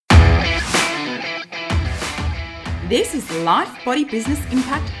This is Life Body Business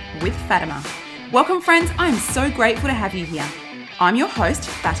Impact with Fatima. Welcome friends, I am so grateful to have you here. I'm your host,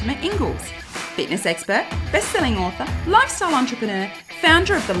 Fatima Ingles, fitness expert, best-selling author, lifestyle entrepreneur,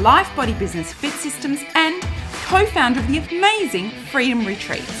 founder of the Life Body Business Fit Systems and co-founder of the amazing Freedom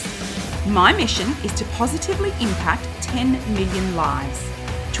Retreats. My mission is to positively impact 10 million lives,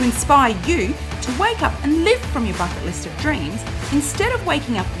 to inspire you to wake up and live from your bucket list of dreams instead of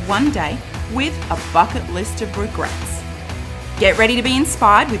waking up one day with a bucket list of regrets. Get ready to be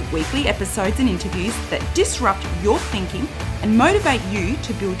inspired with weekly episodes and interviews that disrupt your thinking and motivate you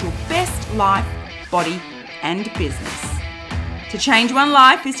to build your best life, body, and business. To change one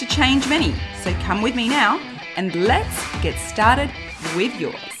life is to change many, so come with me now and let's get started with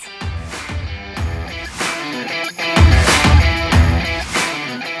yours.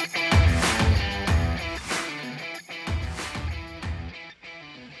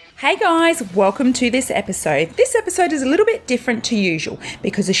 Hey guys, welcome to this episode. This episode is a little bit different to usual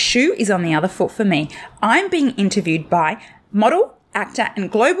because a shoe is on the other foot for me. I'm being interviewed by model, actor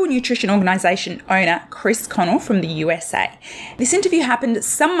and global nutrition organization owner Chris Connell from the USA. This interview happened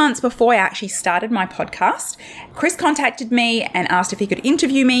some months before I actually started my podcast. Chris contacted me and asked if he could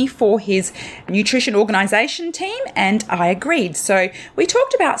interview me for his nutrition organization team, and I agreed. So we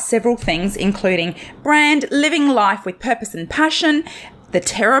talked about several things, including brand, living life with purpose and passion, the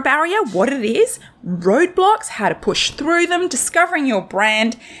terror barrier, what it is, roadblocks, how to push through them, discovering your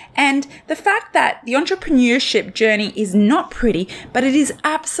brand, and the fact that the entrepreneurship journey is not pretty, but it is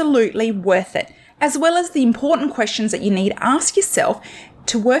absolutely worth it, as well as the important questions that you need to ask yourself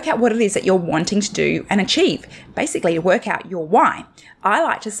to work out what it is that you're wanting to do and achieve, basically to work out your why. I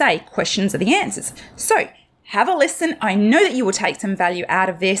like to say questions are the answers. So have a listen. I know that you will take some value out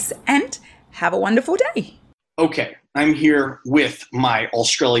of this, and have a wonderful day. Okay, I'm here with my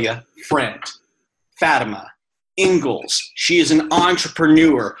Australia friend, Fatima Ingles. She is an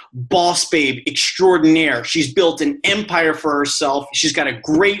entrepreneur, boss babe extraordinaire. She's built an empire for herself. She's got a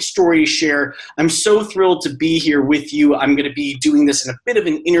great story to share. I'm so thrilled to be here with you. I'm going to be doing this in a bit of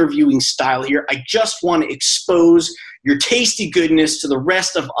an interviewing style here. I just want to expose your tasty goodness to the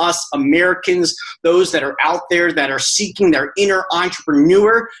rest of us Americans, those that are out there that are seeking their inner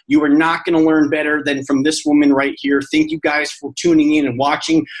entrepreneur. You are not going to learn better than from this woman right here. Thank you guys for tuning in and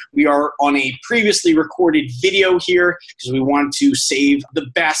watching. We are on a previously recorded video here because we wanted to save the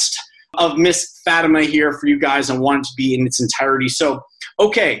best of Miss Fatima here for you guys and want it to be in its entirety. So,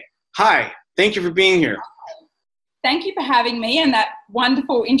 okay. Hi. Thank you for being here. Thank you for having me and that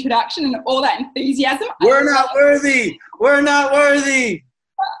wonderful introduction and all that enthusiasm. We're not worthy. We're not worthy.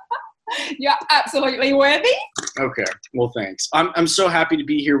 You're absolutely worthy. Okay. Well, thanks. I'm so happy to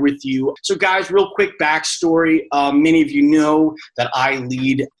be here with you. So guys, real quick backstory. Many of you know that I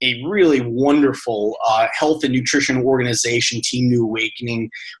lead a really wonderful health and nutrition organization, Team New Awakening.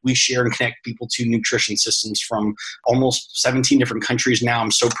 We share and connect people to nutrition systems from almost 17 different countries now.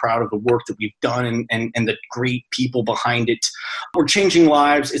 I'm so proud of the work that we've done and the great people behind it. We're changing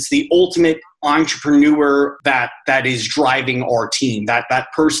lives. It's the ultimate entrepreneur that is driving our team, that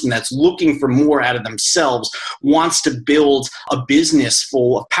person that's looking for more out of themselves, wants to build a business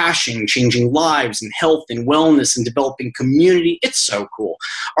full of passion, changing lives and health and wellness and developing community. It's so cool.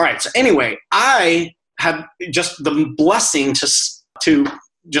 All right. So anyway, I had just the blessing to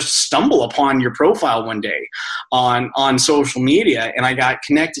just stumble upon your profile one day on social media, and I got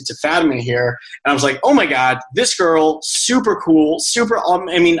connected to Fatima here, and I was like, oh my God, this girl, super cool,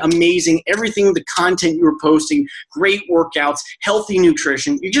 amazing, everything, the content you were posting, great workouts, healthy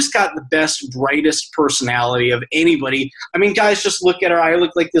nutrition. You just got the best, brightest personality of anybody. I mean, guys, just look at her. I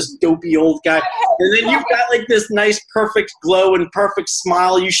look like this dopey old guy, and then you've got like this nice, perfect glow and perfect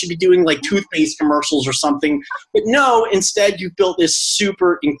smile. You should be doing like toothpaste commercials or something, but no, instead you've built this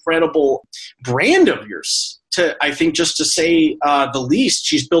super incredible brand of yours. I think just to say the least,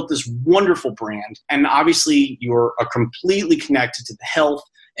 she's built this wonderful brand. And obviously you're completely connected to the health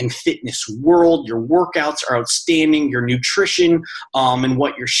and fitness world. Your workouts are outstanding, your nutrition and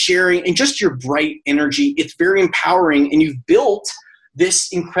what you're sharing, and just your bright energy. It's very empowering, and you've built this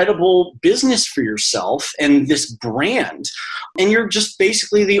incredible business for yourself and this brand. And you're just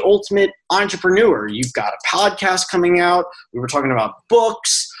basically the ultimate entrepreneur. You've got a podcast coming out. We were talking about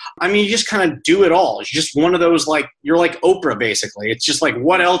books. I mean, you just kind of do it all. You're just one of those, like, you're like Oprah, basically. It's just like,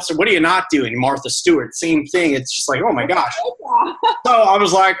 what else? What are you not doing? Martha Stewart, same thing. It's just like, oh my gosh. So I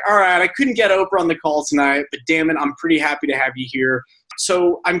was like, all right, I couldn't get Oprah on the call tonight, but damn it, I'm pretty happy to have you here.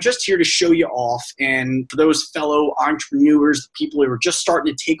 So I'm just here to show you off. And for those fellow entrepreneurs, the people who are just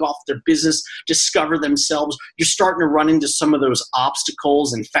starting to take off their business, discover themselves, you're starting to run into some of those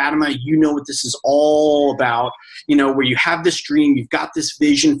obstacles. And Fatima, you know what this is all about, where you have this dream, you've got this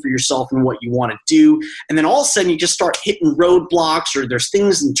vision for yourself and what you want to do. And then all of a sudden you just start hitting roadblocks, or there's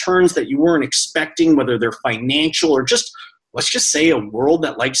things and turns that you weren't expecting, whether they're financial or just, let's just say, a world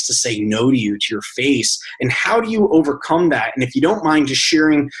that likes to say no to you, to your face. And how do you overcome that? And if you don't mind just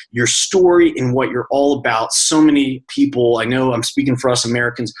sharing your story and what you're all about, so many people, I know I'm speaking for us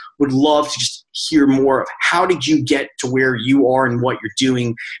Americans, would love to just hear more of how did you get to where you are and what you're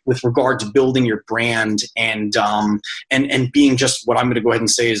doing with regard to building your brand and being just what I'm going to go ahead and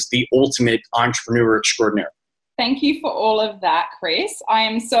say is the ultimate entrepreneur extraordinaire. Thank you for all of that, Chris. I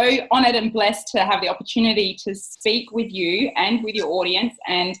am so honoured and blessed to have the opportunity to speak with you and with your audience,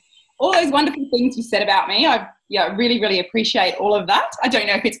 and all those wonderful things you said about me. I really, really appreciate all of that. I don't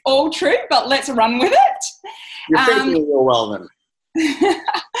know if it's all true, but let's run with it. You're thinking real well then.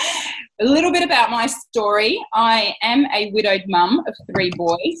 A little bit about my story. I am a widowed mum of 3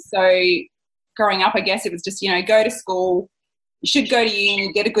 boys. So growing up, I guess it was just, go to school, you should go to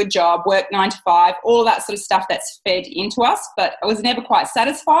uni, get a good job, work 9 to 5, all that sort of stuff that's fed into us. But I was never quite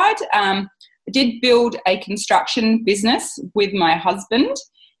satisfied. I did build a construction business with my husband.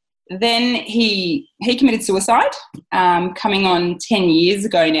 Then he committed suicide, coming on 10 years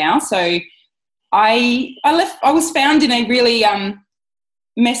ago now. So I was found in a really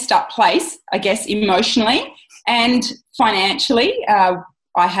messed up place, I guess, emotionally and financially.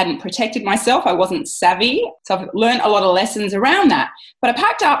 I hadn't protected myself. I wasn't savvy. So I've learned a lot of lessons around that. But I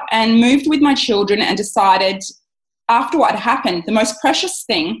packed up and moved with my children and decided after what had happened, the most precious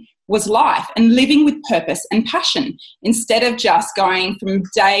thing was life and living with purpose and passion instead of just going from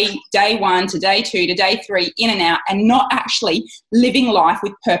day 1 to day 2 to day 3 in and out and not actually living life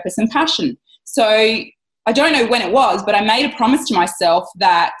with purpose and passion. So I don't know when it was, but I made a promise to myself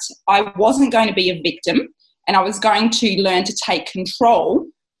that I wasn't going to be a victim, and I was going to learn to take control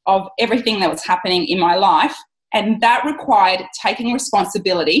of everything that was happening in my life. And that required taking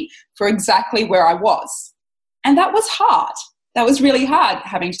responsibility for exactly where I was. And that was hard. That was really hard,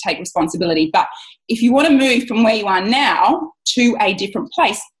 having to take responsibility. But if you want to move from where you are now to a different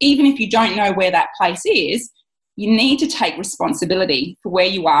place, even if you don't know where that place is, you need to take responsibility for where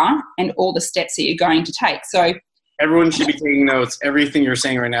you are and all the steps that you're going to take. So everyone should be taking notes. Everything you're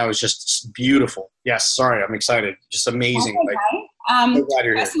saying right now is just beautiful. Yes, sorry, I'm excited. Just amazing. Okay. So glad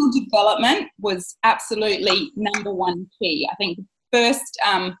you're personal here. Development was absolutely number one key. I think first,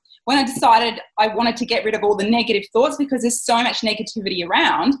 when I decided I wanted to get rid of all the negative thoughts, because there's so much negativity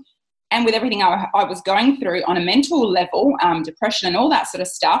around, and with everything I was going through on a mental level, depression and all that sort of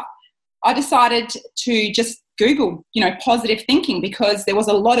stuff, I decided to just Google, positive thinking, because there was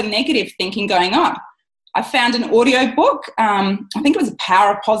a lot of negative thinking going on. I found an audio book, I think it was The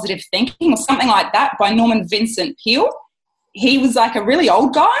Power of Positive Thinking or something like that, by Norman Vincent Peale. He was like a really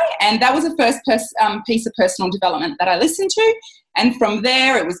old guy, and that was the first piece of personal development that I listened to. And from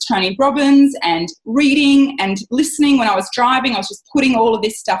there, it was Tony Robbins and reading and listening. When I was driving, I was just putting all of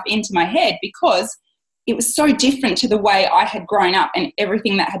this stuff into my head because it was so different to the way I had grown up and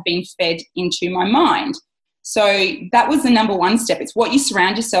everything that had been fed into my mind. So that was the number one step. It's what you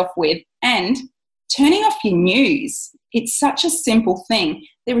surround yourself with, and turning off your news. It's such a simple thing.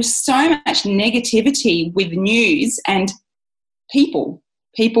 There is so much negativity with news and people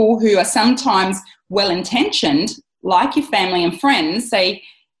who are sometimes well-intentioned, like your family and friends. They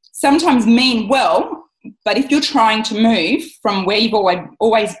sometimes mean well, but if you're trying to move from where you've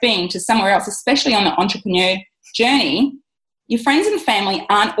always been to somewhere else, especially on the entrepreneur journey, your friends and family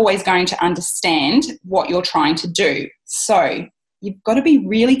aren't always going to understand what you're trying to do. So you've got to be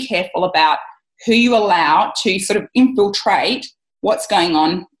really careful about who you allow to sort of infiltrate what's going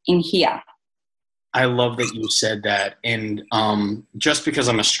on in here. I love that you said that. And just because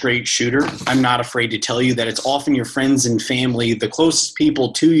I'm a straight shooter, I'm not afraid to tell you that it's often your friends and family, the closest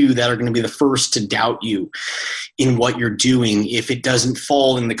people to you, that are going to be the first to doubt you in what you're doing if it doesn't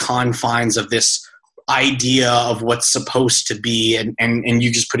fall in the confines of this idea of what's supposed to be, and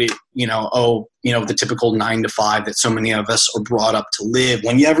you just put it, the typical 9 to 5 that so many of us are brought up to live.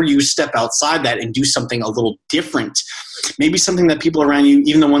 Whenever you step outside that and do something a little different, maybe something that people around you,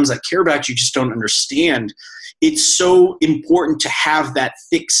 even the ones that care about you, just don't understand, it's so important to have that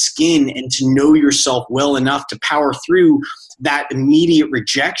thick skin and to know yourself well enough to power through that immediate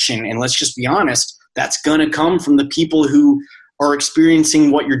rejection. And let's just be honest, that's going to come from the people who are experiencing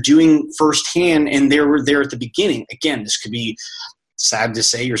what you're doing firsthand, and they were there at the beginning. Again, this could be sad to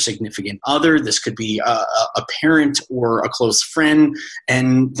say, your significant other. This could be a parent or a close friend.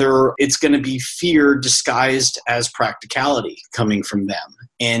 And it's going to be fear disguised as practicality coming from them.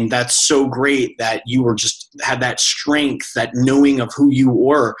 And that's so great that you had that strength, that knowing of who you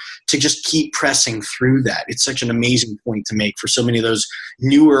were, to just keep pressing through that. It's such an amazing point to make for so many of those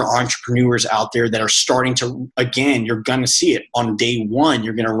newer entrepreneurs out there that are starting to, again, you're going to see it on day one.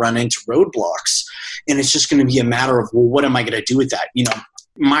 You're going to run into roadblocks, and it's just going to be a matter of, well, what am I going to do with that?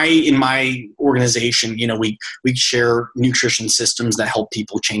 In my organization, we share nutrition systems that help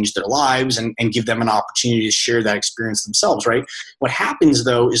people change their lives and give them an opportunity to share that experience themselves, right? What happens,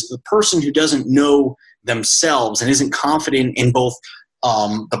 though, is the person who doesn't know themselves and isn't confident in both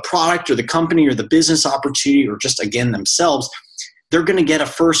the product or the company or the business opportunity, or just, again, themselves, they're going to get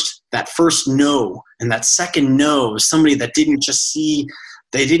that first no, and that second no, somebody that didn't just see,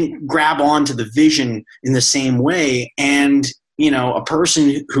 they didn't grab onto the vision in the same way. And a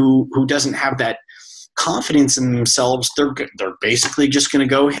person who doesn't have that confidence in themselves, they're basically just going to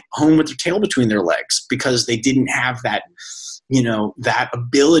go home with their tail between their legs, because they didn't have that, that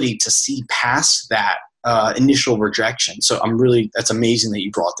ability to see past that initial rejection. So that's amazing that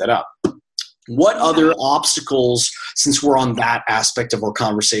you brought that up. What other obstacles, since we're on that aspect of our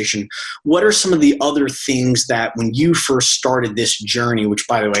conversation, what are some of the other things that when you first started this journey, which,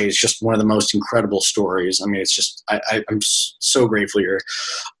 by the way, is just one of the most incredible stories. I mean, it's just, I'm so grateful you're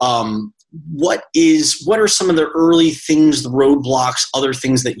what are some of the early things, the roadblocks, other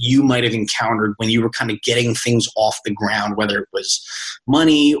things that you might have encountered when you were kind of getting things off the ground, whether it was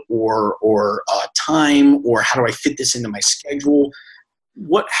money or time, or how do I fit this into my schedule?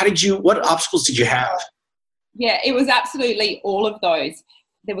 What obstacles did you have? Yeah, it was absolutely all of those.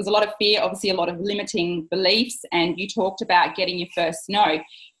 There was a lot of fear, obviously a lot of limiting beliefs, and you talked about getting your first no.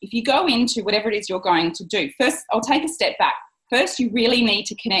 If you go into whatever it is you're going to do, first, I'll take a step back. First, you really need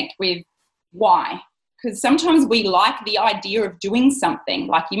to connect with why, because sometimes we like the idea of doing something.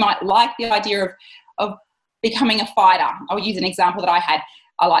 Like, you might like the idea of becoming a fighter. I'll use an example that I had.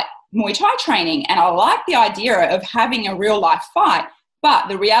 I like Muay Thai training, and I like the idea of having a real life fight. But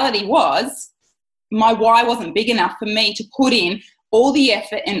the reality was, my why wasn't big enough for me to put in all the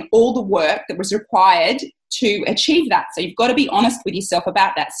effort and all the work that was required to achieve that. So you've got to be honest with yourself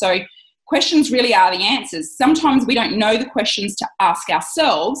about that. So questions really are the answers. Sometimes we don't know the questions to ask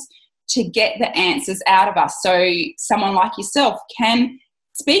ourselves to get the answers out of us. So someone like yourself can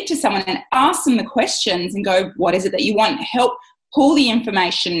speak to someone and ask them the questions and go, what is it that you want? Help pull the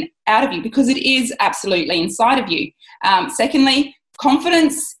information out of you, because it is absolutely inside of you. Secondly,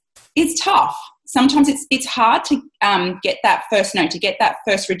 confidence is tough. Sometimes it's hard to get that first no, to get that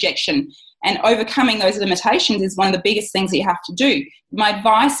first rejection, and overcoming those limitations is one of the biggest things that you have to do. My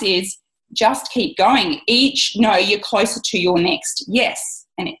advice is just keep going. Each no, you're closer to your next yes.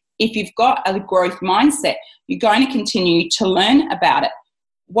 And if you've got a growth mindset, you're going to continue to learn about it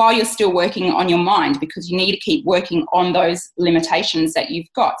while you're still working on your mind, because you need to keep working on those limitations that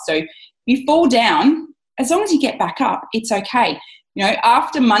you've got. So if you fall down, as long as you get back up, it's okay.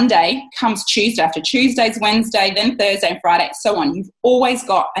 After Monday comes Tuesday, after Tuesday's Wednesday, then Thursday and Friday, so on. You've always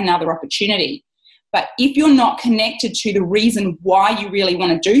got another opportunity. But if you're not connected to the reason why you really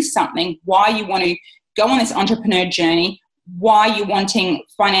want to do something, why you want to go on this entrepreneur journey, why you're wanting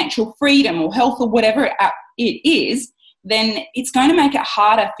financial freedom or health or whatever it is, then it's going to make it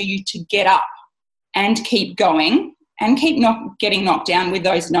harder for you to get up and keep going and keep getting knocked down with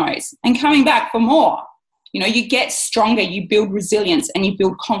those no's and coming back for more. You get stronger, you build resilience, and you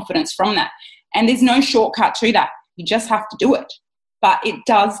build confidence from that. And there's no shortcut to that. You just have to do it. But it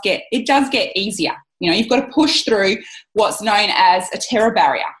does get easier. You've got to push through what's known as a terror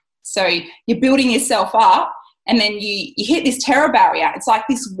barrier. So you're building yourself up, and then you hit this terror barrier. It's like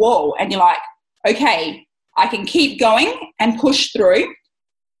this wall, and you're like, okay, I can keep going and push through.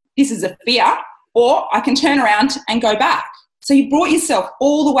 This is a fear, or I can turn around and go back. So you brought yourself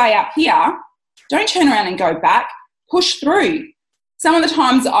all the way up here. Don't turn around and go back. Push through. Some of the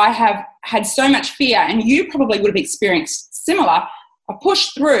times I have had so much fear, and you probably would have experienced similar. I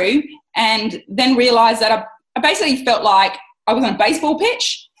pushed through and then realised that I basically felt like I was on a baseball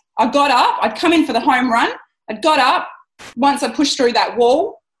pitch. I got up. I'd come in for the home run. I'd got up. Once I pushed through that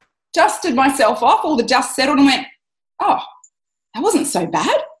wall, dusted myself off, all the dust settled, and went, oh, that wasn't so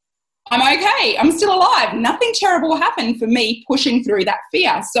bad. I'm okay. I'm still alive. Nothing terrible happened for me pushing through that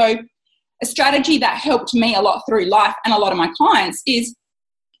fear. So a strategy that helped me a lot through life and a lot of my clients is,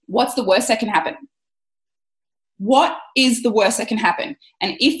 what's the worst that can happen? What is the worst that can happen?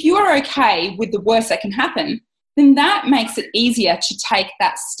 And if you are okay with the worst that can happen, then that makes it easier to take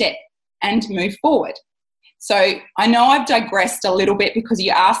that step and move forward. So I know I've digressed a little bit because you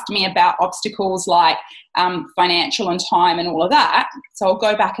asked me about obstacles like financial and time and all of that. So I'll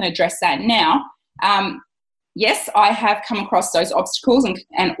go back and address that now. Yes, I have come across those obstacles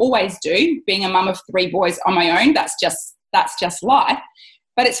and always do. Being a mum of 3 boys on my own, that's just life.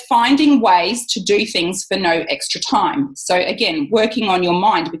 But it's finding ways to do things for no extra time. So again, working on your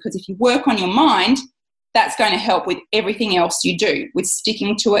mind, because if you work on your mind, that's going to help with everything else you do, with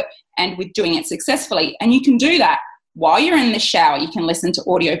sticking to it and with doing it successfully. And you can do that while you're in the shower. You can listen to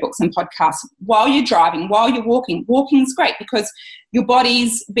audiobooks and podcasts while you're driving, while you're walking. Walking is great because your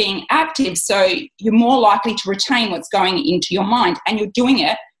body's being active, so you're more likely to retain what's going into your mind, and you're doing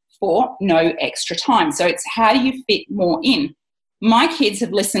it for no extra time. So it's how do you fit more in? My kids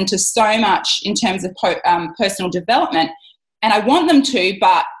have listened to so much in terms of personal development, and I want them to,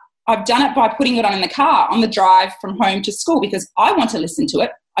 but I've done it by putting it on in the car on the drive from home to school because I want to listen to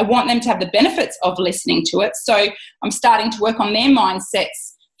it. I want them to have the benefits of listening to it. So I'm starting to work on their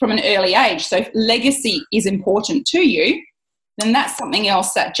mindsets from an early age. So if legacy is important to you, then that's something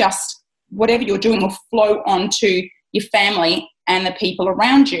else that just whatever you're doing will flow onto your family and the people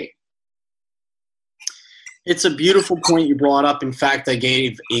around you. It's a beautiful point you brought up. In fact, I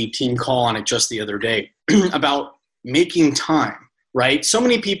gave a team call on it just the other day about making time. Right? So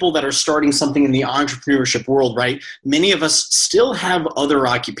many people that are starting something in the entrepreneurship world, right? Many of us still have other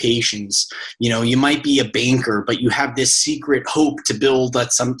occupations. You know, you might be a banker, but you have this secret hope to build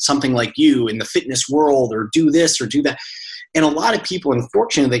something like you in the fitness world, or do this or do that. And a lot of people,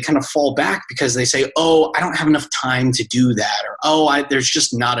 unfortunately, they kind of fall back because they say, oh, I don't have enough time to do that. Or, oh, there's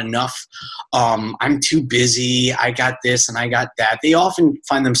just not enough. I'm too busy. I got this and I got that. They often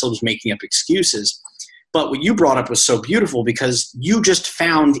find themselves making up excuses. But what you brought up was so beautiful because you just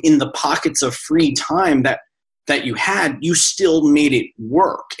found in the pockets of free time that you had, you still made it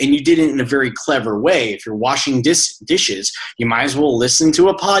work. And you did it in a very clever way. If you're washing dishes, you might as well listen to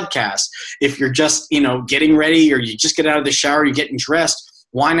a podcast. If you're just, getting ready, or you just get out of the shower, you're getting dressed,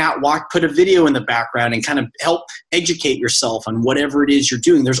 why not put a video in the background and kind of help educate yourself on whatever it is you're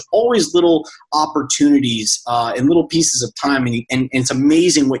doing. There's always little opportunities and little pieces of time, and it's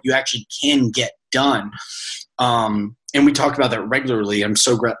amazing what you actually can get done. And we talk about that regularly. I'm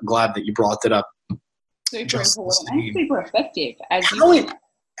so glad that you brought that up. Super important and super effective.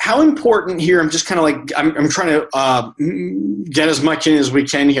 How important here, I'm just kind of like, I'm trying to get as much in as we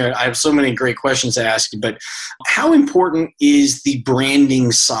can here. I have so many great questions to ask you, but how important is the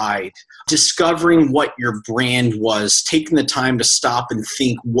branding side? Discovering what your brand was, taking the time to stop and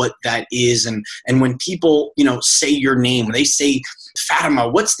think what that is. And when people, say your name, they say, Fatima,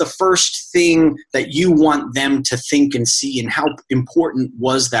 what's the first thing that you want them to think and see, and how important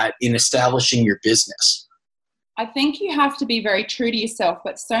was that in establishing your business? I think you have to be very true to yourself,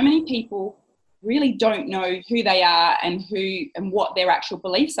 but so many people really don't know who they are and what their actual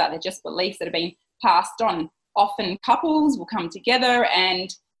beliefs are. They're just beliefs that have been passed on. Often couples will come together and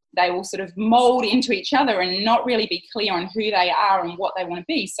they will sort of mold into each other and not really be clear on who they are and what they want to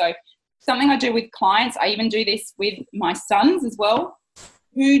be. So something I do with clients, I even do this with my sons as well.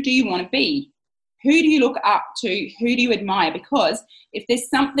 Who do you want to be? Who do you look up to? Who do you admire? Because if there's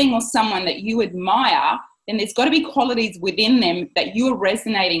something or someone that you admire, then there's got to be qualities within them that you are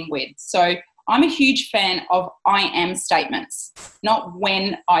resonating with. So I'm a huge fan of I am statements, not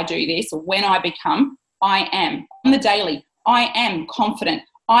when I do this or when I become. I am. On the daily, I am confident.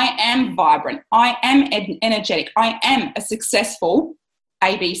 I am vibrant. I am energetic. I am a successful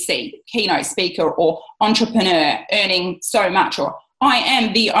ABC, keynote speaker or entrepreneur earning so much, or I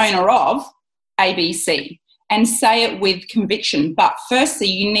am the owner of ABC, and say it with conviction. But firstly,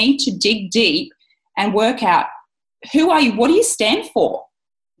 you need to dig deep and work out who are you? What do you stand for?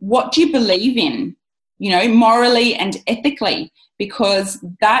 What do you believe in, morally and ethically, because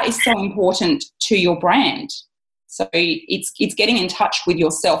that is so important to your brand. So it's getting in touch with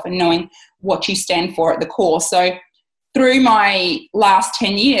yourself and knowing what you stand for at the core. So through my last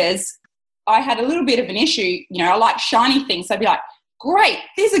 10 years, I had a little bit of an issue. I like shiny things. So I'd be like, great,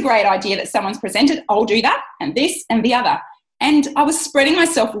 this is a great idea that someone's presented. I'll do that and this and the other. And I was spreading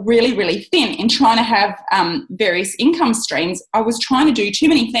myself really, really thin in trying to have various income streams. I was trying to do too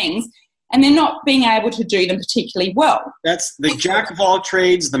many things and then not being able to do them particularly well. That's the jack of all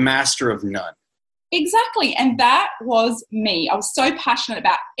trades, the master of none. Exactly. And that was me. I was so passionate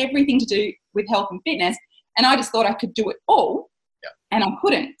about everything to do with health and fitness. And I just thought I could do it all, and I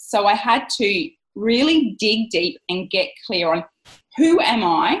couldn't. So I had to really dig deep and get clear on who am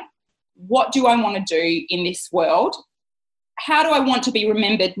I, what do I want to do in this world, how do I want to be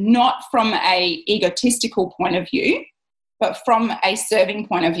remembered, not from a egotistical point of view, but from a serving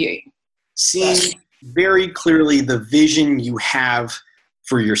point of view. Seeing very clearly the vision you have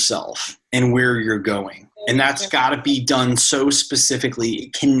for yourself and where you're going. And that's got to be done so specifically.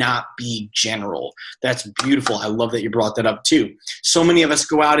 It cannot be general. That's beautiful. I love that you brought that up too. So many of us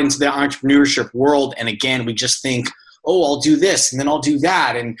go out into the entrepreneurship world, and again, we just think, oh, I'll do this, and then I'll do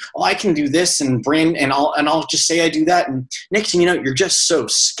that, and oh, I can do this, and I'll just say I do that, and next thing you know, you're just so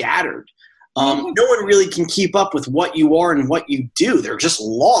scattered. No one really can keep up with what you are and what you do. They're just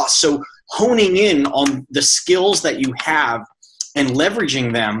lost. So honing in on the skills that you have and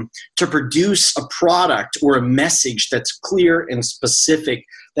leveraging them to produce a product or a message that's clear and specific,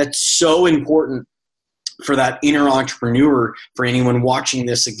 that's so important for that inner entrepreneur. For anyone watching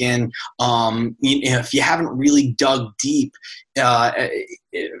this again, if you haven't really dug deep,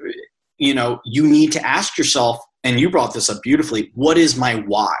 you need to ask yourself, and you brought this up beautifully, what is my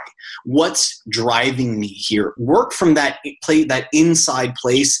why? What's driving me here? Work from that inside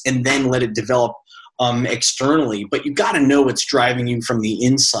place and then let it develop externally. But you got to know what's driving you from the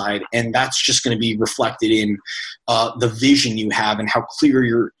inside, and that's just going to be reflected in the vision you have and how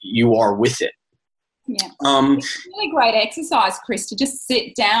clear you are with it. Yeah. It's a really great exercise, Chris, to just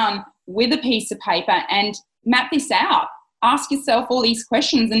sit down with a piece of paper and map this out. Ask yourself all these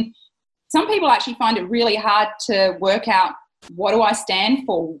questions. And some people actually find it really hard to work out, what do I stand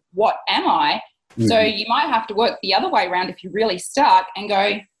for? What am I? Mm-hmm. So you might have to work the other way around if you're really stuck and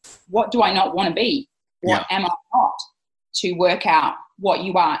go, what do I not want to be? What am I not? To work out what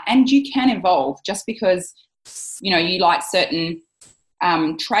you are. And you can evolve just because, you like certain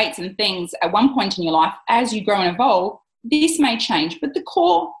traits and things at one point in your life. As you grow and evolve, this may change, but the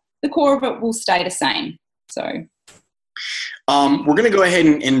core of it will stay the same. So we're going to go ahead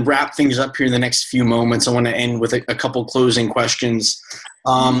and wrap things up here in the next few moments. I want to end with a couple closing questions.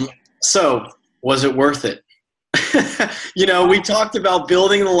 So was it worth it? We talked about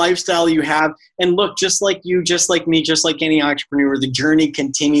building the lifestyle you have, and look, just like you, just like me, just like any entrepreneur, the journey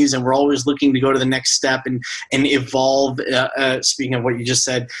continues, and we're always looking to go to the next step and evolve. Speaking of what you just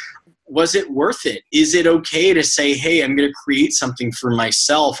said, was it worth it? Is it okay to say, hey, I'm going to create something for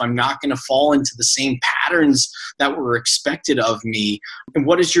myself? I'm not going to fall into the same patterns that were expected of me. And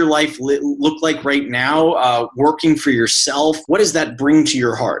what does your life look like right now? Working for yourself, what does that bring to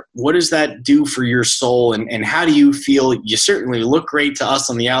your heart? What does that do for your soul? And how do you feel? You certainly look great to us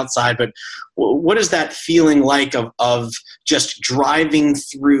on the outside, but what is that feeling like of just driving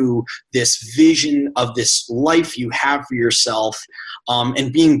through this vision of this life you have for yourself,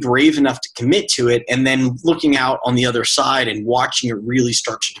 and being brave enough to commit to it, and then looking out on the other side and watching it really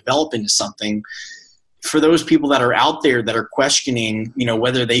start to develop into something? For those people that are out there that are questioning,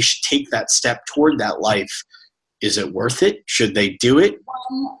 whether they should take that step toward that life, is it worth it? Should they do it?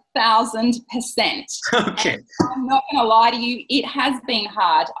 1,000%. Okay. And I'm not going to lie to you. It has been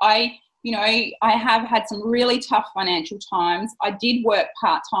hard. I have had some really tough financial times. I did work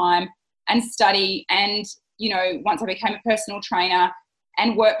part-time and study, and, once I became a personal trainer,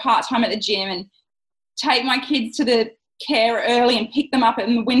 and work part-time at the gym and take my kids to the care early and pick them up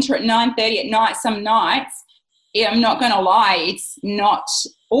in the winter at 9:30 at night some nights. I'm not going to lie, it's not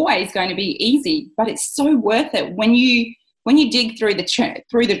always going to be easy, but it's so worth it. When you dig through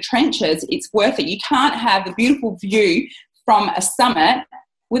the trenches, it's worth it. You can't have a beautiful view from a summit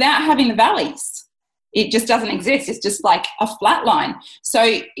without having the valleys. It just doesn't exist. It's just like a flat line. So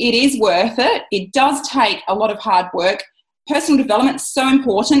it is worth it. It does take a lot of hard work. Personal development is so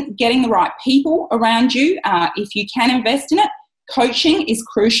important. Getting the right people around you, if you can invest in it. Coaching is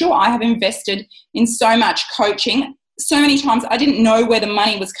crucial. I have invested in so much coaching. So many times I didn't know where the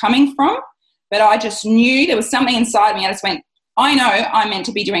money was coming from, but I just knew there was something inside me. I just went, I know I'm meant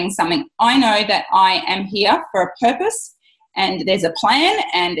to be doing something. I know that I am here for a purpose, and there's a plan,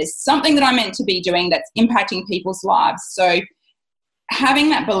 and there's something that I'm meant to be doing that's impacting people's lives. So having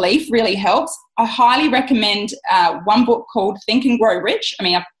that belief really helps. I highly recommend one book called Think and Grow Rich. I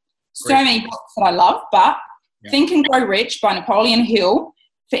mean, I've so many books that I love, but Think and Grow Rich by Napoleon Hill.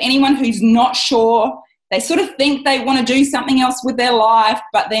 For anyone who's not sure, they sort of think they want to do something else with their life,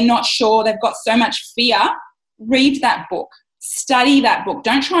 but they're not sure, they've got so much fear, read that book. Study that book.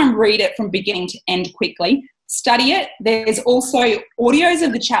 Don't try and read it from beginning to end quickly. Study it. There's also audios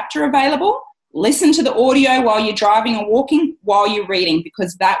of the chapter available. Listen to the audio while you're driving or walking, while you're reading,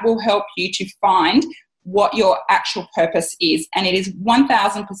 because that will help you to find what your actual purpose is. And it is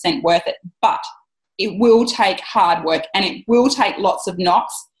 1,000% worth it. But it will take hard work, and it will take lots of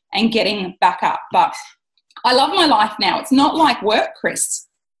knocks and getting back up. But I love my life now. It's not like work, Chris.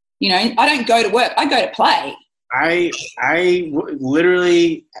 I don't go to work. I go to play. I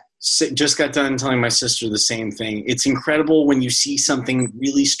literally just got done telling my sister the same thing. It's incredible when you see something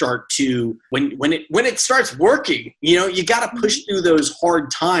really start to, when it starts working, you got to push through those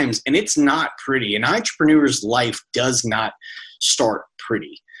hard times, and it's not pretty. An entrepreneur's life does not start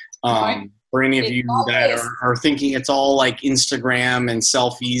pretty. For any of you that are thinking it's all like Instagram and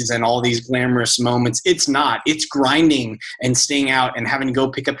selfies and all these glamorous moments, it's not. It's grinding and staying out and having to go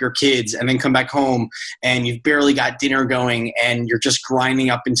pick up your kids and then come back home and you've barely got dinner going and you're just grinding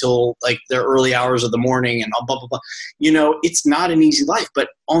up until like the early hours of the morning and blah, blah, blah. It's not an easy life, but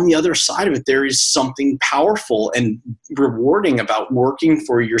on the other side of it, there is something powerful and rewarding about working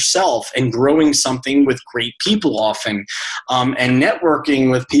for yourself and growing something with great people often, and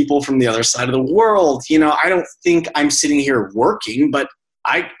networking with people from the other side of the world. I don't think I'm sitting here working, but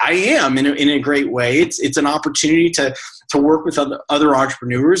I am in a great way. It's an opportunity to work with other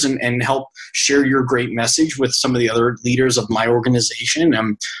entrepreneurs and help share your great message with some of the other leaders of my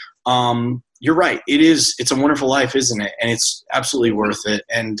organization. You're right. It's a wonderful life, isn't it? And it's absolutely worth it.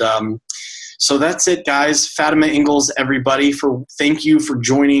 And so that's it, guys. Fatima, Ingles, everybody, thank you for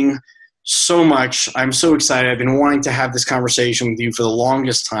joining so much. I'm so excited. I've been wanting to have this conversation with you for the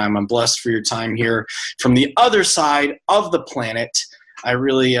longest time. I'm blessed for your time here from the other side of the planet. I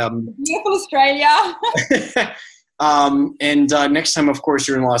really beautiful Australia. And next time, of course,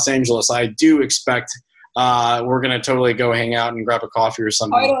 you're in Los Angeles, I do expect we're going to totally go hang out and grab a coffee or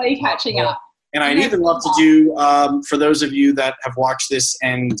something. Totally catching up. And I'd even love to do, for those of you that have watched this,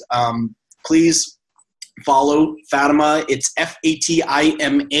 and please follow Fatima. It's Fatima,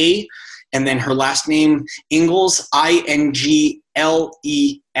 and then her last name, Ingles, Ingles.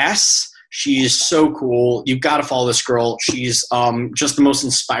 She is so cool. You've got to follow this girl. She's just the most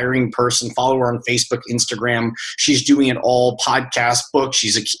inspiring person. Follow her on Facebook, Instagram. She's doing it all. Podcast, book.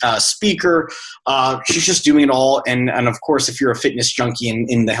 She's a speaker. She's just doing it all. And of course, if you're a fitness junkie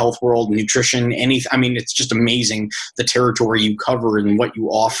in the health world, nutrition, it's just amazing the territory you cover and what you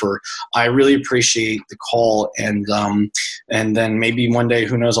offer. I really appreciate the call. And then maybe one day,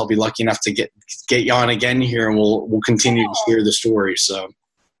 who knows, I'll be lucky enough to get you on again here, and we'll continue to share the story. So.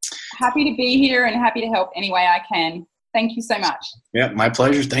 Happy to be here and happy to help any way I can. Thank you so much. Yeah, my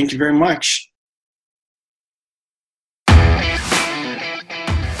pleasure. Thank you very much.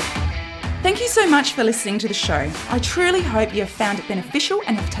 Thank you so much for listening to the show. I truly hope you have found it beneficial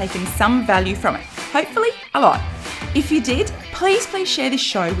and have taken some value from it. Hopefully, a lot. If you did, please share this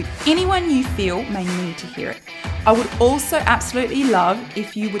show with anyone you feel may need to hear it. I would also absolutely love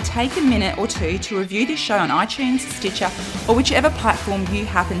if you would take a minute or two to review this show on iTunes, Stitcher, or whichever platform you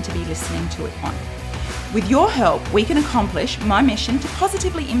happen to be listening to it on. With your help, we can accomplish my mission to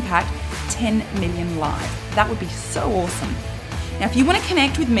positively impact 10 million lives. That would be so awesome. Now, if you want to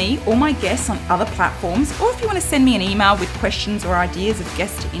connect with me or my guests on other platforms, or if you want to send me an email with questions or ideas of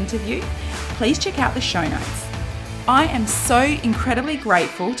guests to interview, please check out the show notes. I am so incredibly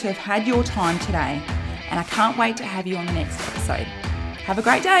grateful to have had your time today, and I can't wait to have you on the next episode. Have a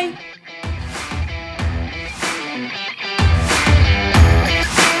great day.